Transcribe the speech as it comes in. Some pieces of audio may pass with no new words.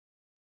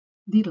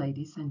Dear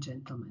ladies and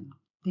gentlemen,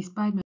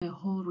 despite my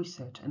whole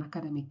research and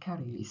academic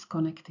career is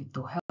connected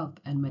to health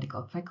and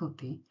medical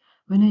faculty,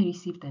 when I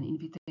received an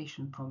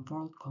invitation from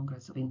World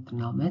Congress of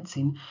Internal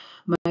Medicine,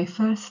 my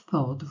first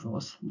thought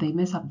was they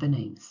mess up the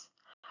names.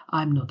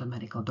 I'm not a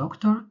medical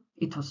doctor,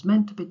 it was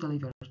meant to be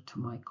delivered to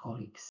my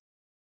colleagues.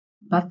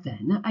 But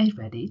then I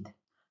read it.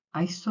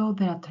 I saw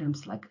there are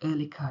terms like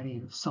early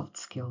career, soft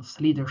skills,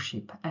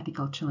 leadership,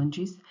 ethical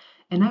challenges,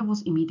 and I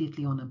was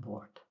immediately on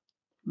board.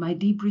 My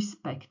deep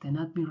respect and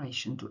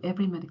admiration to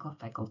every medical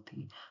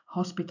faculty,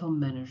 hospital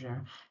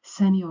manager,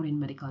 senior in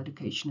medical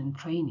education and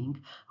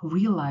training who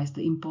realize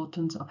the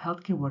importance of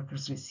healthcare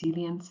workers'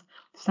 resilience,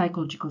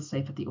 psychological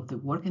safety of the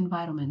work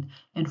environment,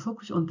 and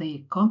focus on their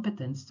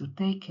competence to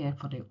take care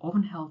for their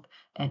own health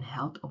and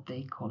health of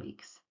their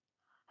colleagues.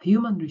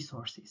 Human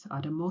resources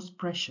are the most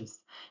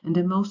precious and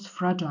the most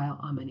fragile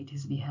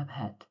amenities we have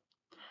had.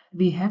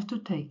 We have to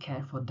take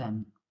care for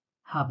them.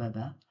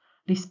 However,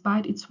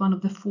 despite it's one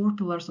of the four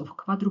pillars of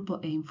quadruple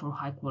aim for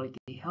high-quality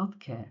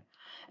healthcare,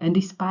 and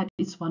despite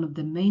it's one of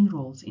the main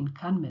roles in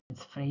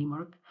CanMed's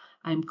framework,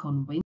 I'm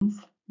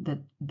convinced that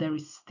there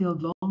is still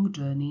a long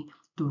journey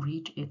to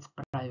reach its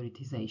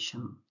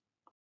prioritization.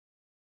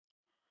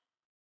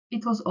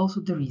 It was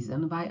also the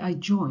reason why I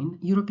joined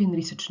European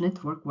Research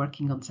Network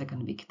working on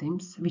second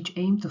victims, which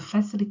aim to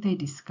facilitate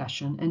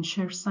discussion and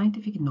share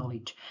scientific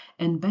knowledge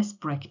and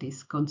best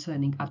practice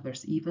concerning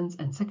adverse events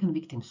and second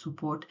victim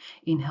support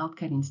in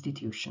healthcare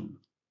institutions.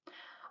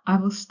 I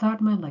will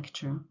start my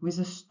lecture with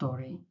a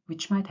story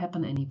which might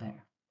happen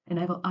anywhere, and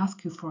I will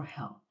ask you for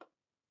help.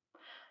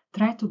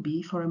 Try to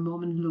be for a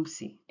moment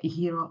Lucy, a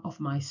hero of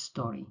my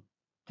story.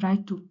 Try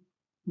to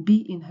be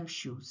in her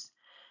shoes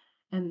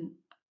and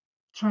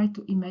try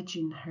to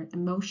imagine her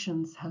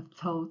emotions, her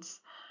thoughts,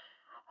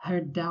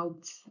 her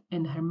doubts,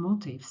 and her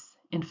motives,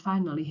 and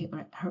finally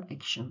her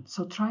action.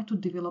 So try to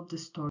develop the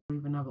story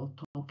when I will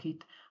talk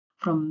it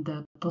from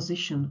the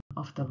position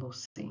of the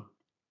Lucy.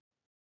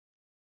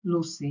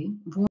 Lucy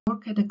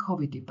worked at the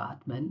COVID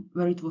department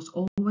where it was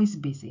always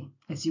busy,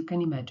 as you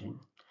can imagine.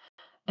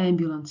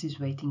 Ambulances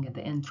waiting at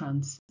the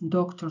entrance,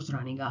 doctors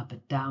running up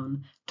and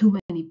down, too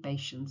many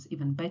patients,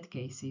 even bad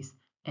cases,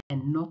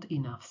 and not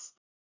enough.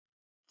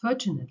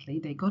 Fortunately,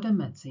 they got a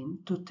medicine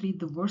to treat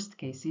the worst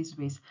cases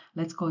with,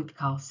 let's call it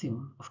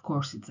calcium. Of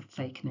course, it's a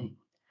fake name.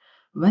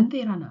 When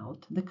they ran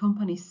out, the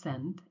company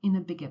sent in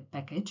a bigger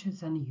package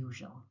than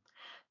usual.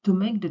 To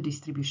make the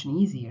distribution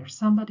easier,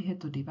 somebody had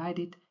to divide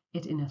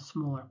it in a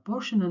smaller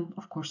portion, and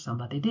of course,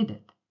 somebody did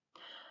it.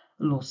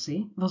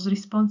 Lucy was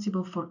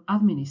responsible for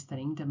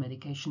administering the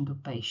medication to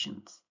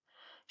patients.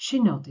 She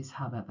noticed,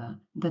 however,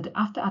 that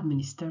after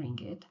administering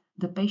it,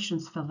 the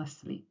patients fell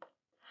asleep.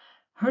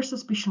 Her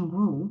suspicion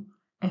grew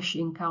as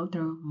she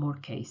encountered more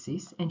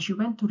cases, and she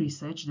went to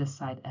research the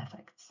side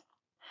effects.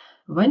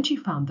 When she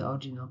found the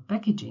original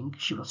packaging,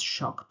 she was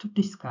shocked to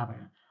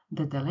discover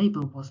that the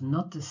label was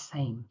not the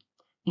same.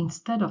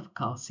 Instead of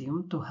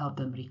calcium to help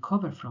them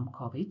recover from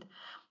COVID,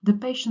 the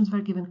patients were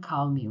given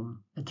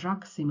calmium, a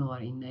drug similar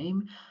in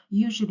name,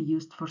 usually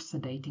used for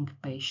sedating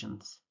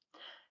patients.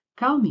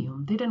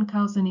 Calmium didn't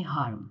cause any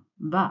harm,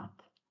 but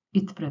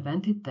it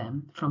prevented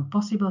them from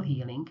possible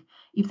healing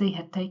if they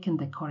had taken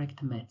the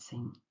correct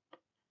medicine.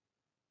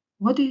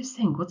 What do you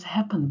think? What's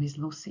happened with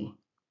Lucy?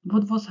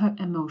 What was her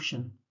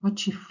emotion? What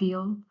she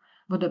feel?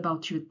 What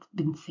about she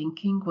been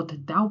thinking?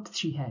 What doubts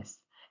she has?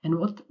 And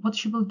what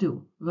she will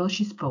do? Will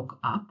she spoke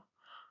up?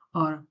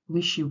 Or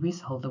will she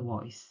withhold a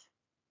voice?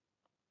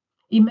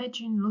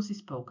 Imagine Lucy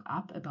spoke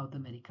up about the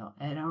medical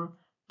error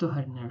to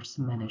her nurse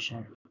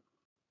manager.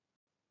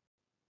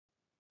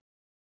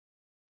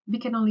 We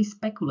can only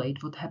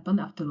speculate what happened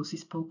after Lucy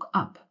spoke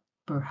up.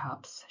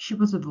 Perhaps she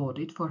was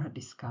awarded for her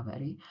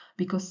discovery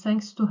because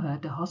thanks to her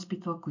the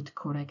hospital could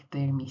correct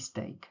their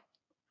mistake.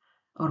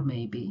 Or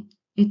maybe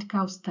it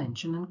caused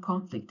tension and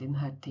conflict in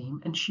her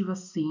team and she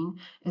was seen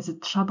as a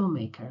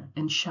troublemaker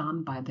and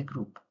shunned by the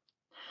group.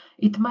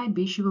 It might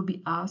be she will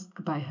be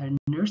asked by her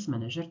nurse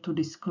manager to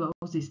disclose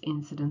this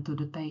incident to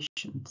the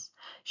patients.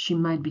 She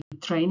might be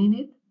trained in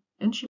it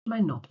and she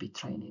might not be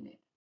trained in it.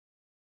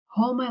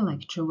 All my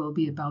lecture will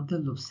be about the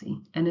Lucy,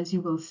 and as you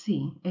will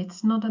see,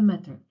 it's not a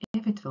matter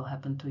if it will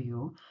happen to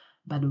you,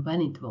 but when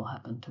it will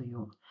happen to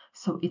you.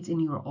 So it's in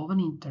your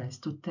own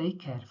interest to take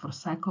care for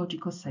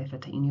psychological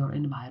safety in your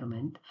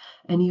environment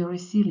and your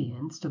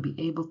resilience to be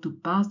able to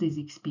pass this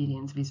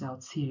experience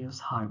without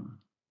serious harm.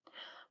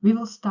 We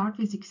will start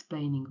with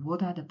explaining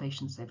what are the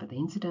patient safety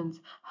incidents,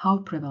 how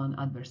prevalent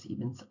adverse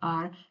events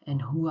are,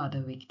 and who are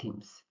the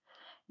victims.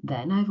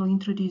 Then I will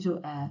introduce you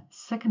a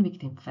second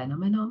victim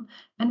phenomenon,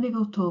 and we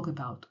will talk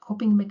about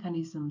coping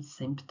mechanisms,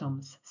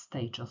 symptoms,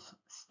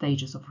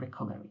 stages of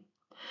recovery.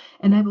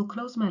 And I will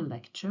close my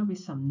lecture with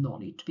some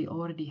knowledge we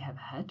already have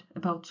had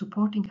about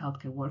supporting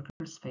healthcare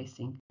workers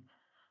facing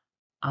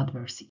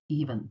adverse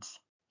events.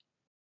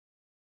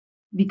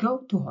 We go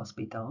to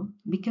hospital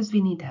because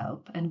we need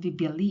help and we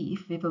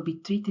believe we will be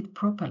treated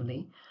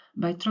properly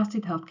by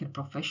trusted healthcare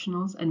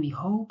professionals and we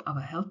hope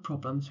our health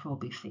problems will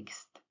be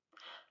fixed.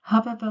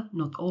 However,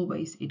 not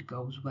always it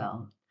goes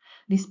well.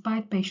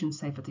 Despite patient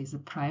safety is a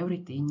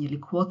priority, nearly a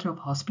quarter of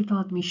hospital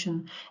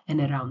admission and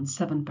around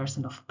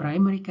 7% of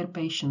primary care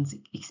patients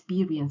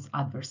experience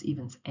adverse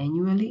events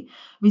annually,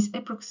 with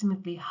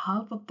approximately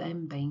half of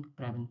them being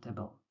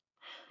preventable.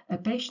 A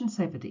patient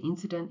safety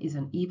incident is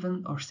an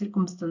event or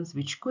circumstance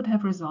which could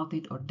have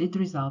resulted or did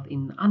result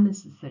in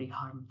unnecessary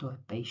harm to a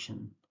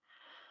patient.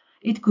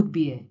 It could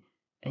be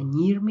a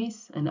near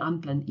miss, an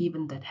unplanned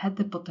event that had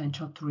the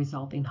potential to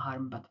result in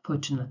harm but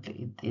fortunately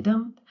it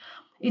didn't.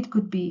 It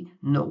could be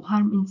no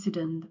harm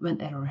incident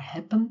when error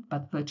happened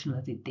but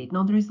fortunately did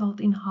not result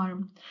in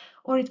harm,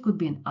 or it could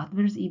be an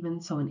adverse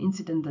event, so an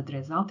incident that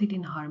resulted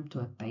in harm to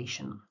a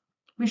patient.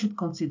 We should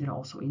consider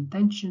also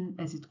intention,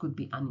 as it could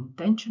be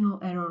unintentional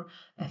error,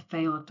 a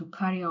failure to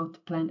carry out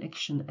plan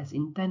action as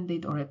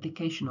intended, or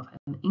application of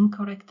an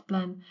incorrect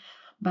plan.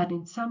 But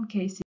in some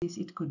cases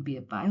it could be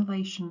a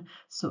violation,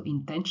 so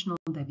intentional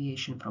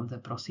deviation from the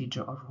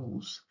procedure or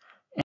rules.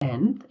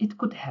 And it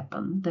could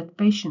happen that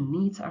patient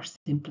needs are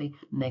simply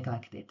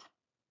neglected.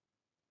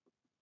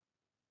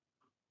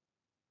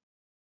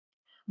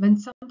 When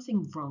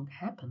something wrong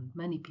happened,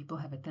 many people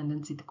have a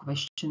tendency to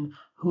question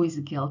who is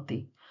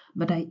guilty.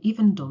 But I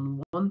even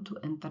don't want to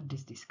enter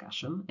this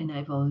discussion, and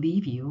I will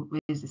leave you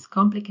with this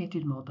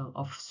complicated model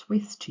of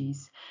Swiss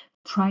cheese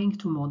trying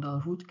to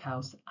model root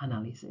cause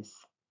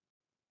analysis.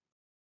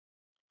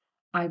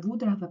 I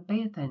would rather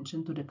pay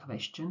attention to the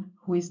question,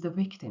 who is the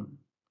victim?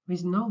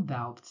 With no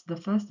doubt, the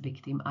first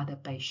victim are the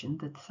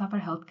patients that suffer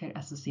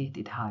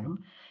healthcare-associated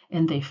harm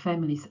and their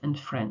families and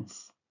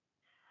friends.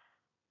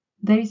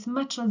 There is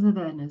much less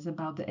awareness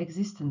about the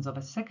existence of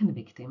a second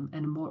victim,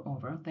 and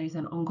moreover, there is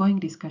an ongoing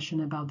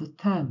discussion about the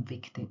term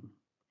victim.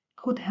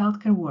 Could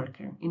healthcare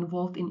worker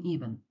involved in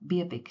event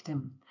be a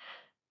victim?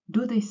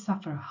 Do they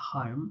suffer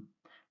harm?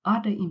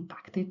 Are they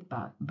impacted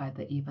by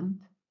the event?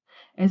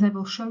 As I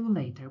will show you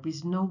later,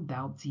 with no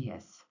doubt,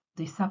 yes,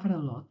 they suffer a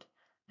lot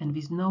and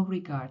with no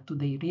regard to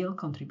their real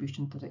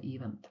contribution to the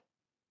event.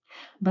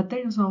 But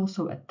there is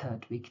also a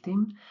third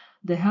victim,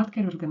 the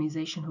healthcare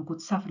organization, who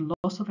could suffer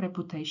loss of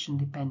reputation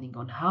depending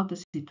on how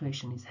the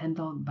situation is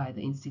handled by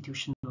the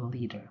institutional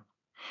leader.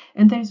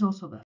 And there is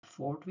also the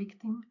fourth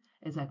victim,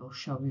 as I will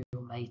show you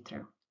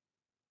later.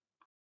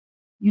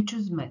 You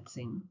choose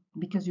medicine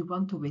because you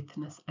want to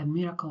witness a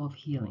miracle of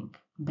healing,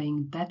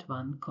 being that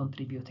one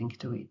contributing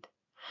to it.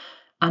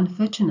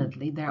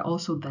 Unfortunately, there are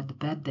also that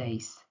bad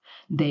days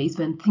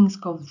when things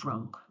go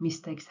wrong,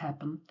 mistakes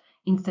happen.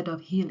 Instead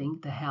of healing,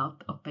 the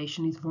health of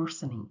patient is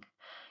worsening.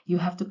 You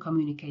have to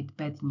communicate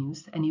bad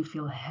news and you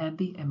feel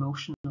heavy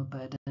emotional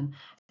burden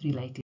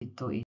related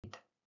to it.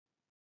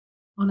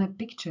 On a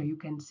picture, you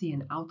can see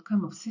an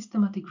outcome of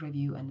systematic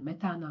review and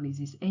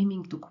meta-analysis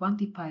aiming to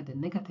quantify the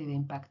negative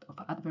impact of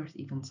adverse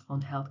events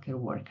on healthcare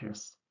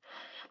workers.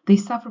 They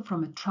suffer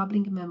from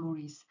troubling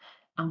memories,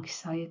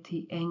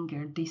 anxiety,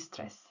 anger,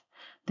 distress.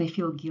 They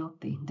feel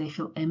guilty, they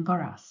feel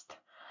embarrassed,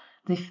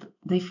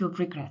 they feel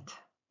regret.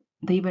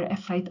 They were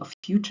afraid of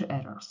future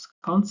errors,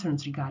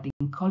 concerns regarding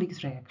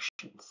colleagues'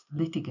 reactions,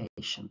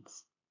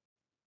 litigations.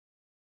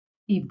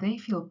 If they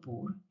feel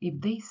poor, if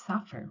they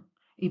suffer,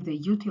 if they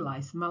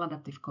utilize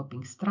maladaptive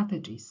coping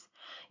strategies,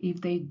 if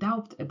they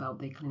doubt about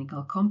their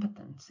clinical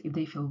competence, if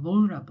they feel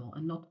vulnerable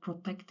and not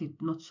protected,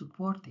 not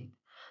supported,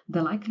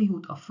 the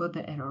likelihood of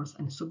further errors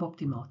and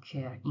suboptimal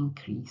care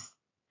increase.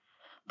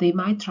 They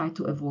might try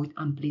to avoid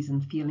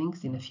unpleasant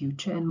feelings in the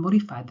future and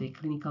modify their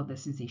clinical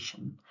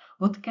decision,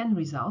 what can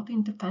result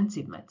in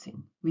defensive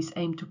medicine, with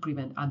aim to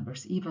prevent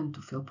adverse events,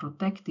 to feel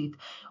protected,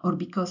 or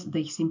because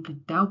they simply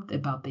doubt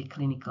about their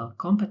clinical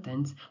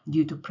competence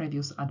due to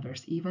previous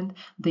adverse event,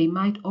 they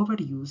might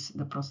overuse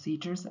the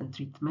procedures and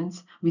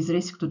treatments with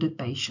risk to the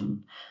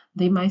patient.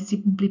 They might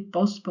simply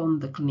postpone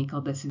the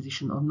clinical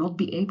decision or not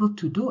be able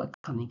to do a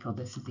clinical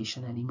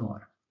decision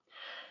anymore.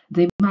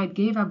 They might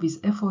give up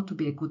with effort to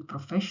be a good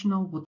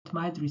professional, what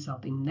might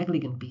result in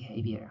negligent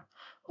behavior.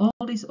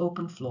 All is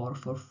open floor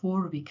for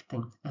four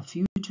victims, a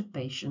future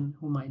patient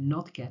who might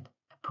not get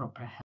a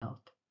proper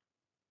health.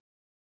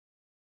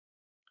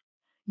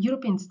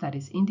 European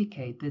studies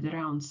indicate that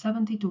around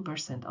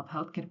 72% of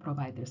healthcare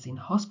providers in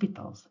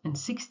hospitals and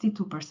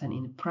 62%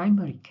 in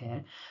primary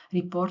care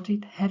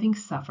reported having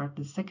suffered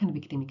the second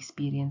victim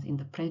experience in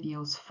the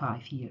previous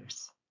 5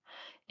 years.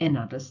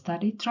 Another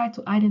study tried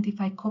to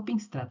identify coping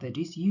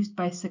strategies used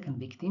by second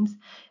victims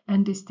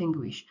and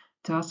distinguish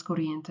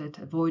task-oriented,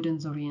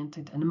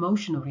 avoidance-oriented, and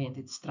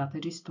emotion-oriented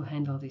strategies to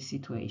handle this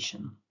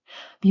situation.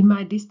 We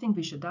might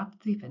distinguish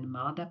adaptive and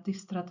maladaptive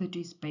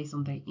strategies based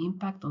on their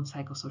impact on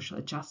psychosocial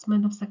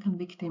adjustment of second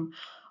victim,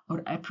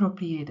 or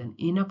appropriate and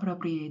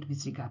inappropriate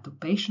with regard to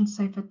patient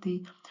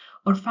safety,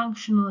 or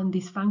functional and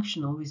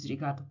dysfunctional with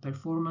regard to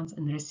performance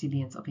and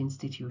resilience of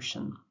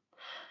institution.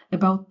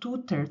 About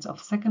 2/3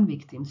 of second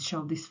victims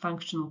show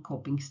dysfunctional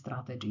coping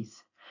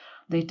strategies.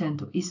 They tend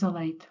to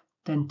isolate,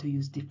 tend to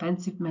use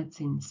defensive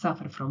medicine,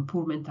 suffer from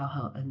poor mental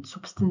health and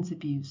substance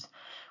abuse,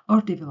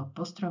 or develop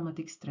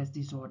post-traumatic stress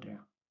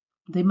disorder.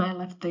 They might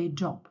leave their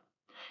job,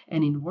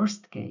 and in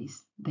worst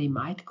case, they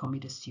might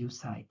commit a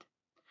suicide.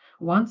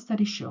 One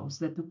study shows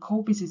that to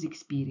cope with this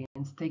experience,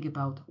 experience take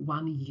about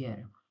 1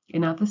 year.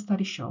 Another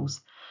study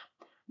shows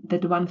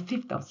that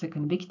 1/5 of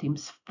second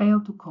victims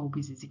fail to cope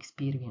with this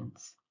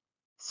experience.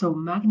 So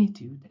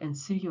magnitude and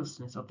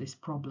seriousness of this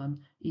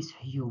problem is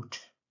huge.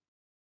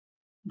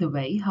 The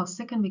way how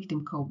second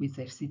victim cope with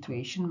their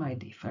situation might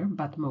differ,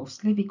 but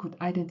mostly we could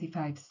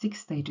identify 6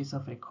 stages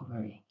of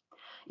recovery.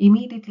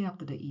 Immediately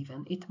after the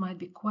event, it might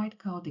be quite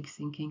chaotic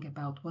thinking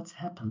about what's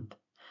happened.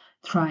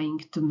 Trying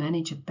to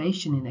manage a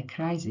patient in a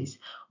crisis,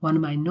 one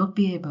might not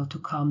be able to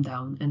calm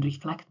down and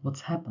reflect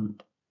what's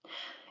happened.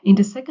 In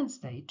the second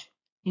stage,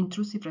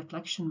 intrusive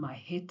reflection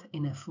might hit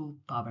in a full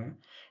power,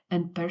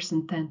 and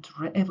person tend to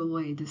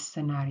re-evaluate the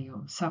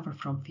scenario, suffer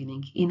from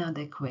feeling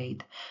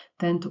inadequate,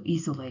 tend to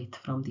isolate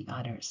from the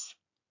others.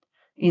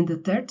 In the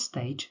third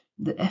stage,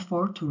 the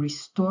effort to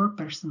restore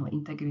personal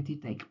integrity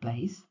takes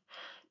place.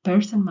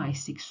 Person might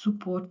seek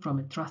support from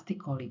a trusted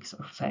colleagues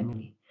or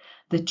family.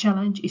 The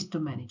challenge is to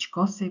manage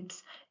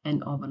gossips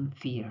and often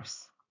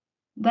fears.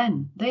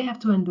 Then they have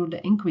to endure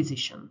the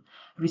inquisition,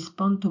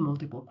 respond to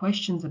multiple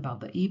questions about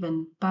the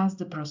event, pass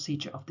the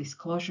procedure of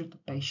disclosure to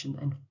patient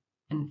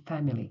and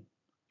family.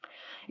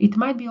 It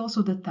might be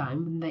also the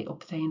time when they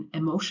obtain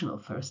emotional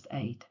first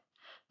aid.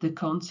 The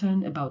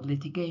concern about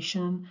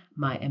litigation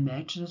might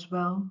emerge as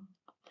well.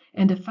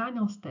 And the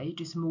final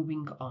stage is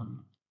moving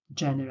on.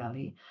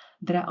 Generally,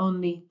 there are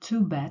only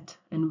 2 bad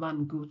and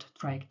 1 good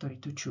trajectory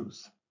to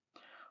choose.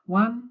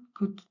 One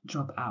could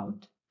drop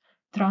out,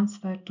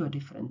 transfer to a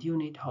different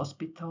unit,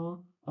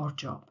 hospital, or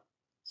job,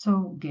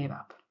 so gave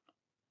up.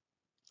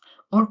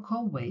 Or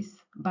cope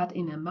with, but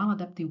in a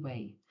maladaptive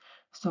way,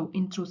 so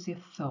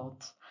intrusive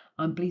thoughts,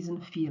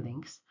 unpleasant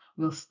feelings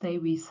will stay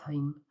with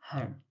him,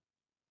 her.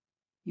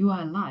 You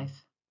are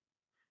alive,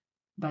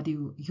 but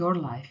your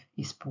life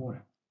is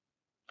poor.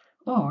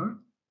 Or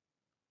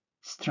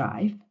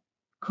strive,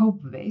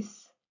 cope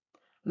with,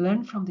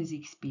 learn from this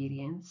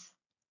experience,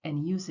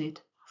 and use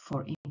it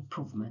for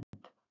improvement.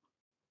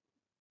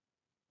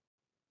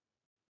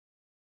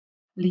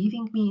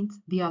 Leaving means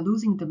we are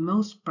losing the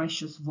most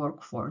precious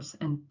workforce,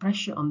 and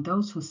pressure on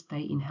those who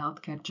stay in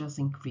healthcare just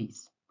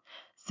increase.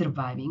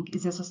 Surviving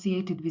is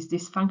associated with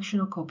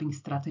dysfunctional coping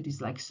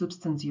strategies like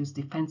substance use,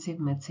 defensive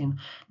medicine,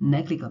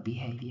 negligible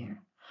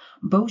behavior.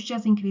 Both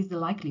just increase the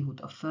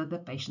likelihood of further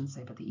patient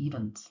safety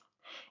events.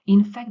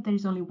 In fact, there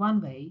is only one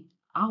way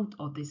out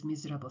of this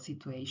miserable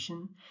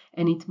situation,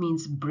 and it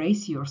means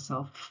brace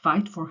yourself,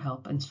 fight for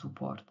help and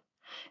support.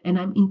 And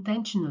I'm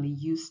intentionally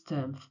used the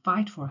term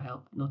fight for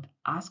help, not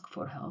ask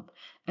for help,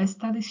 as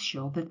studies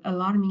show that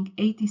alarming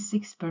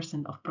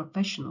 86% of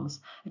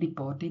professionals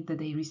reported that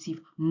they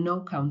receive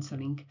no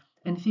counseling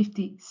and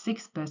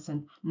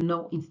 56%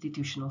 no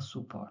institutional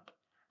support.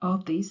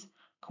 Of these,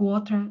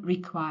 quarter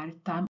require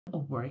time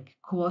of work,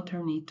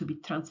 quarter need to be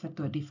transferred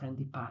to a different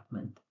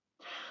department.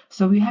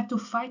 So you have to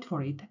fight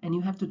for it, and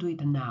you have to do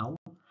it now,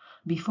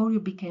 before you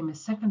become a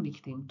second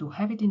victim, to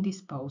have it in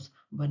dispose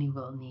when you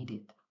will need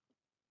it.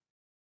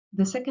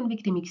 The second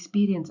victim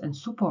experience and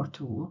support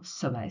tool,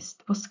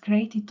 Celeste, was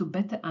created to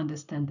better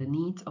understand the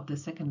needs of the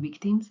second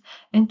victims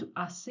and to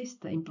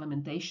assist the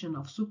implementation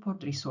of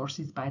support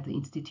resources by the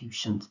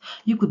institutions.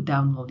 You could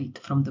download it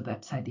from the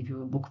website if you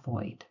will look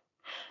for it.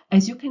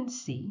 As you can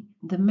see,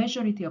 the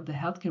majority of the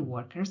healthcare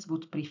workers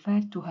would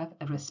prefer to have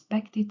a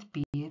respected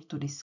peer to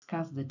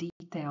discuss the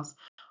details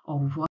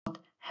of what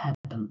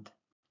happened.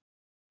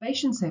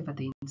 Patient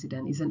safety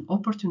incident is an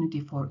opportunity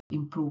for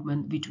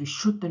improvement which we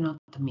should not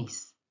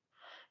miss.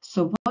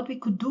 So what we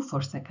could do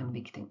for second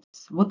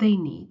victims, what they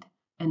need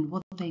and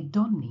what they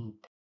don't need.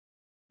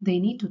 They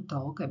need to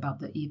talk about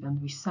the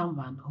event with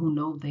someone who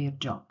knows their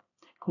job,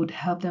 could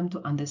help them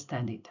to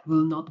understand it,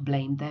 will not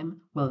blame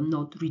them, will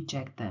not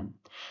reject them.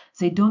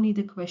 They don't need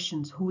the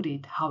questions who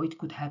did, how it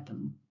could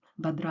happen,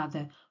 but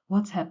rather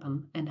what's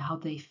happened and how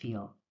they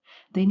feel.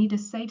 They need a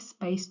safe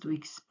space to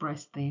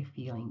express their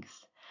feelings.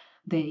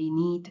 They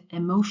need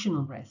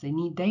emotional rest. They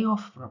need day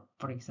off,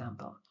 for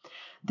example.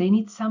 They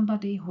need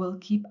somebody who will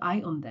keep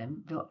eye on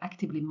them, will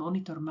actively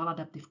monitor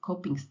maladaptive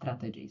coping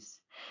strategies.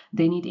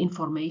 They need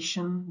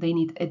information, they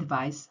need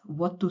advice,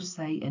 what to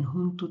say and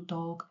whom to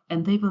talk,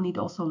 and they will need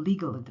also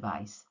legal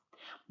advice.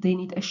 They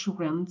need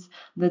assurance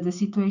that the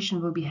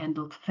situation will be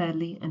handled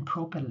fairly and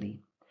properly.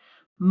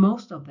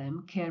 Most of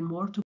them care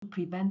more to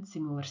prevent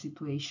similar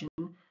situations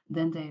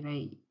than their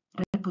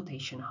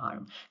reputation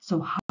harm,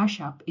 so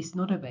hush up is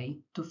not a way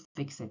to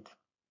fix it.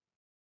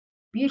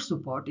 Peer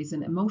support is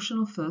an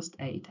emotional first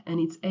aid, and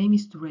its aim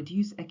is to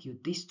reduce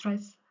acute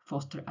distress,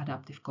 foster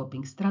adaptive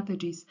coping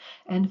strategies,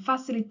 and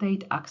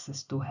facilitate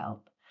access to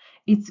help.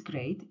 It's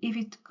great if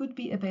it could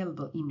be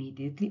available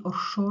immediately or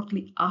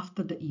shortly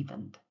after the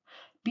event.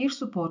 Peer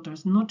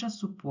supporters not just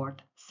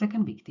support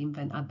second victim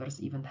when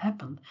adverse event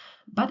happen,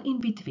 but in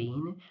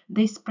between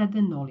they spread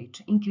the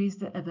knowledge, increase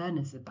the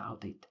awareness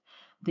about it.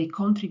 They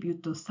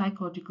contribute to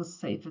psychological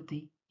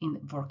safety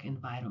in work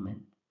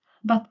environment.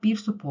 But peer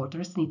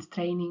supporters need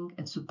training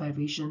and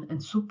supervision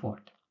and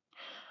support.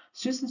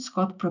 Susan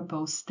Scott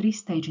proposed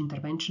 3-stage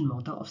intervention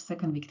model of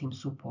second victim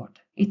support.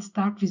 It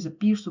starts with a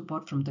peer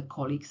support from the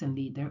colleagues and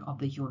leader of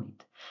the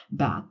unit,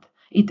 but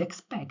It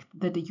expects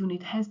that the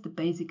unit has the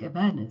basic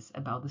awareness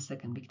about the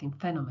second victim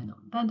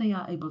phenomenon. Then they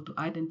are able to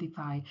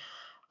identify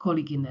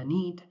colleague in a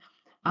need,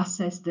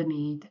 assess the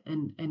need,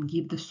 and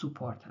give the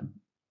support.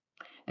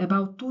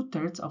 About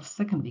 2/3 of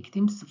second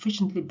victims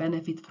sufficiently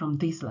benefit from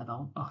this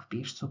level of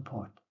peer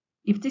support.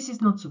 If this is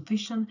not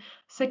sufficient,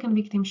 second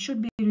victims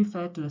should be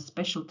referred to a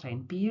special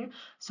trained peer,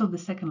 so the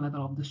second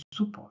level of the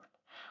support.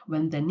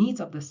 When the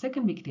needs of the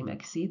second victim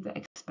exceed the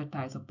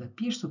expertise of the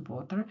peer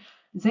supporter,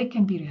 they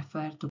can be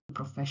referred to a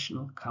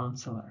professional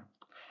counselor.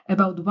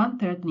 About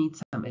 1/3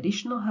 needs some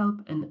additional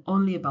help, and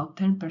only about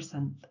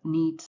 10%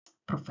 needs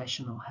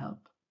professional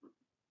help.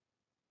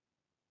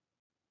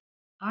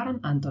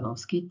 Aaron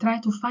Antonovsky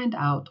tried to find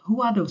out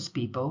who are those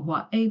people who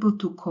are able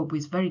to cope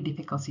with very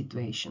difficult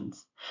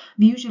situations.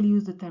 We usually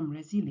use the term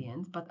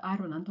resilience, but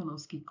Aaron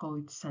Antonovsky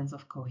called it sense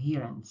of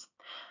coherence.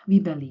 We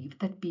believe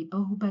that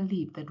people who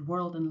believe that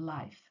world and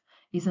life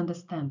is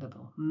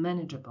understandable,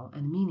 manageable,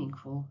 and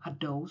meaningful are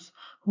those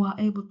who are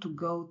able to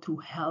go through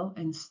hell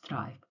and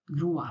strive,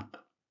 grow up.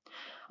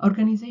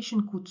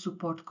 Organization could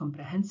support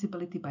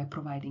comprehensibility by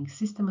providing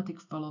systematic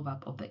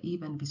follow-up of the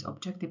event with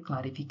objective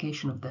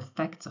clarification of the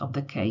facts of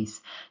the case,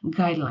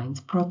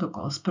 guidelines,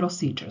 protocols,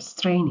 procedures,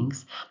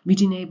 trainings,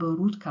 which enable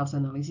root cause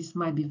analysis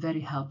might be very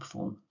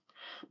helpful.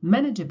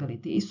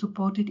 Manageability is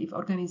supported if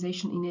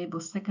organization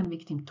enables second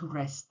victim to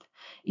rest,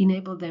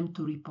 enable them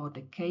to report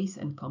a case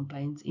and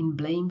complaints in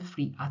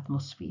blame-free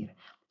atmosphere,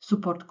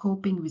 support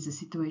coping with the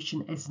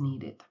situation as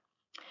needed.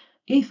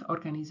 If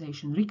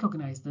organization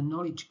recognize the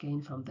knowledge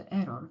gained from the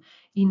error,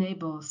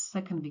 enables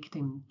second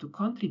victim to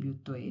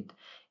contribute to it,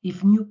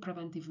 if new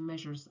preventive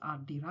measures are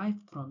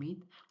derived from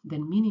it,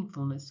 then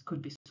meaningfulness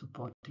could be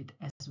supported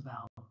as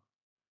well.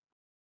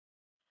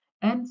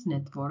 AND's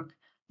network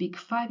pick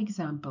 5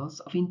 examples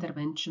of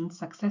interventions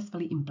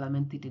successfully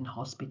implemented in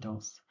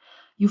hospitals.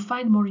 You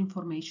find more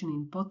information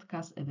in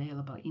podcasts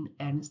available in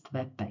Ernst's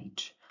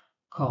webpage.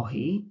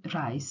 COHI,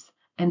 RISE,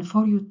 and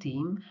For You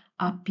Team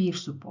are peer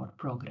support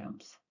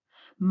programs.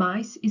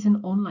 MICE is an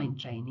online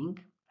training,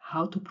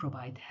 how to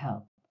provide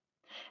help.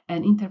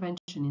 An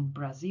intervention in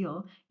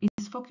Brazil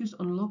is focused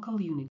on local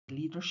unit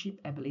leadership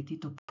ability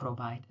to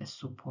provide a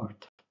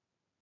support.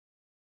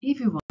 If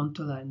you want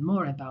to learn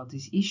more about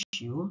this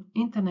issue,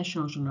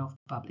 International Journal of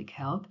Public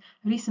Health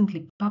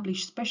recently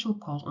published special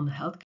call on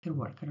healthcare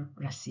worker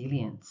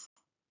resilience.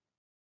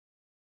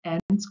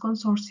 AND's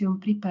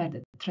consortium prepared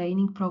a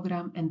training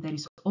program, and there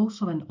is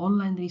also an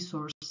online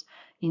resource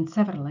in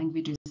several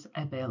languages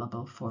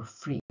available for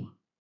free.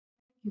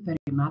 Thank you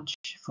very much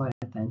for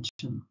your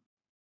attention.